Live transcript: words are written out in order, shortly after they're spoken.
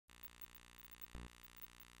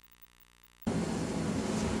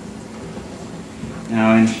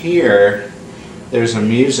Now in here, there's a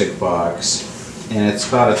music box, and it's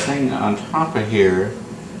got a thing on top of here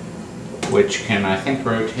which can, I think,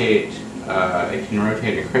 rotate. It can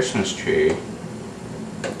rotate a Christmas tree.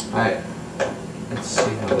 Let's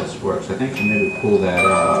see how this works. I think you maybe pull that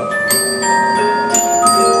out.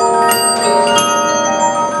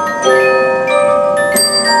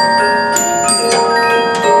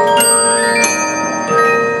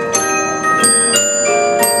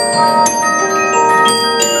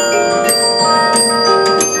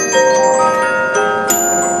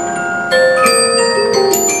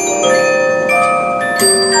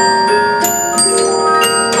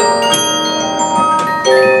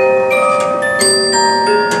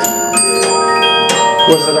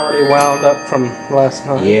 Was it already wound up from last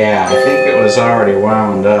night? Yeah, I think it was already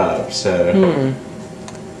wound up, so...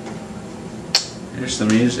 Here's the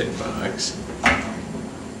music box.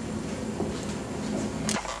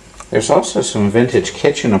 There's also some vintage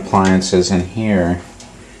kitchen appliances in here.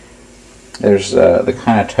 There's the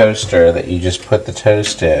kind of toaster that you just put the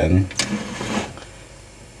toast in,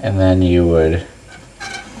 and then you would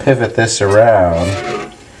pivot this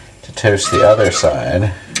around to toast the other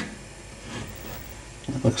side.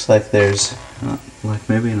 It looks like there's like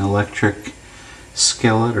maybe an electric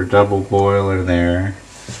skillet or double boiler there.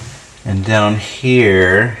 And down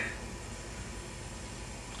here,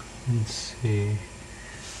 let's see,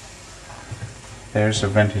 there's a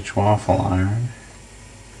vintage waffle iron.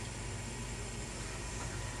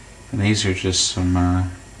 And these are just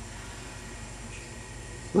some,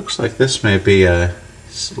 looks like this may be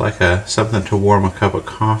something to warm a cup of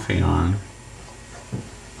coffee on.